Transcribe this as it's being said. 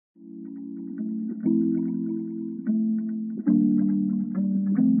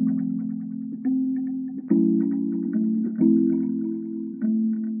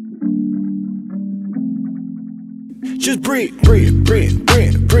Just breathe, breathe, breathe,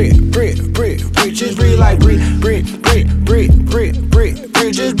 breathe, breathe, breathe, breathe, breathe. Just breathe like breathe, breathe, breathe, breathe, breathe, breathe,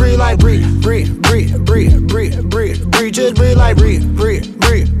 breathe. Just breathe like breathe, breathe, breathe, breathe, breathe, breathe, breathe. Just breathe like breathe, breathe,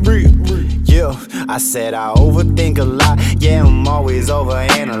 breathe, breathe, breathe. Yeah, I said I overthink a lot. Yeah, I'm always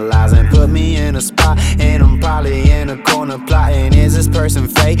overanalyzing. Put me in a spot, and I'm probably in a corner plotting. Is this person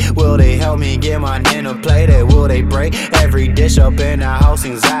fake? Will they help me get my dinner plated? Will they break every dish up in the house?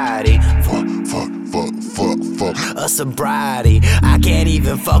 Anxiety. Fuck. A sobriety. I can't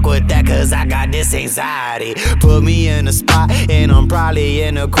even fuck with that, cause I got this anxiety. Put me in a spot, and I'm probably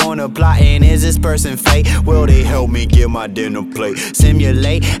in a corner plotting. Is this person fake? Will they help me get my dinner plate?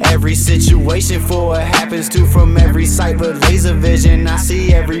 Simulate every situation for what happens to from every sight. With laser vision, I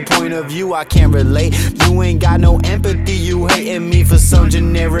see every point of view. I can't relate. You ain't got no empathy. You hating me for some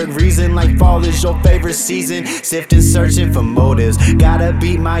generic reason, like fall is your favorite season. Sifting, searching for motives. Gotta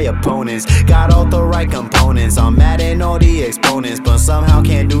beat my opponents. Got all the right components. I'm mad at all the exponents, but somehow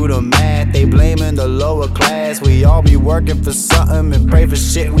can't do the math. They blaming the lower class. We all be working for something and pray for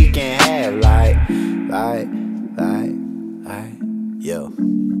shit we can't have. Like, yo.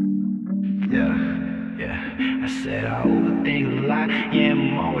 Yeah, I said I overthink a lot. Yeah,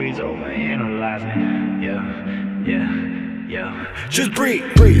 I'm always overanalyzing. Yeah. Just breathe,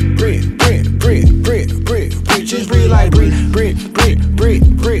 breathe, breathe, breathe, breathe, breathe, breathe, breathe. Just breathe like breathe, breathe, breathe,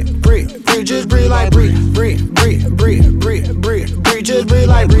 breathe, breathe, breathe, breathe. Just breathe like breathe, breathe, breathe, breathe, breathe, breathe, breathe. Just breathe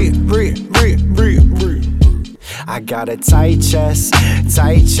like breathe, breathe, breathe, breathe, breathe. I got a tight chest,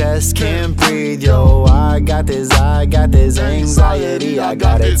 can't breathe, yo. I got this anxiety. I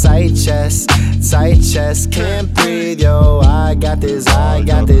got a tight chest, can't breathe, yo. I got this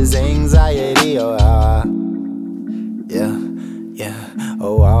anxiety, yo. Yeah,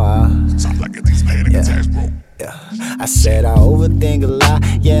 oh, Sounds like these panic attacks, bro. Yeah, I said I overthink a lot.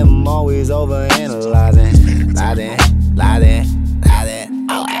 Yeah, I'm always overanalyzing.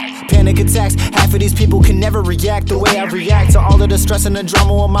 Panic attacks, half of these people can never react the way I react to all of the stress and the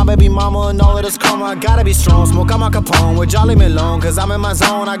drama with my baby mama and all of this karma. I gotta be strong, smoke out my Capone with Jolly Malone, cause I'm in my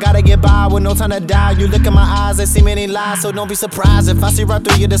zone. I gotta get by with no time to die. You look in my eyes, they see many lies, so don't be surprised if I see right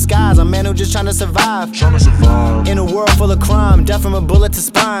through your disguise. I'm a man who just trying to survive. In a world full of crime, death from a bullet to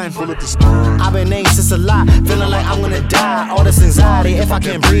spine. I've been anxious a lot, feeling like I'm gonna die. All this anxiety, if I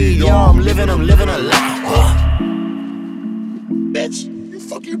can't breathe, yo, I'm living a lie. Bitch, you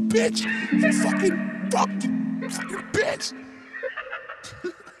fucking bitch. You fucking bitch.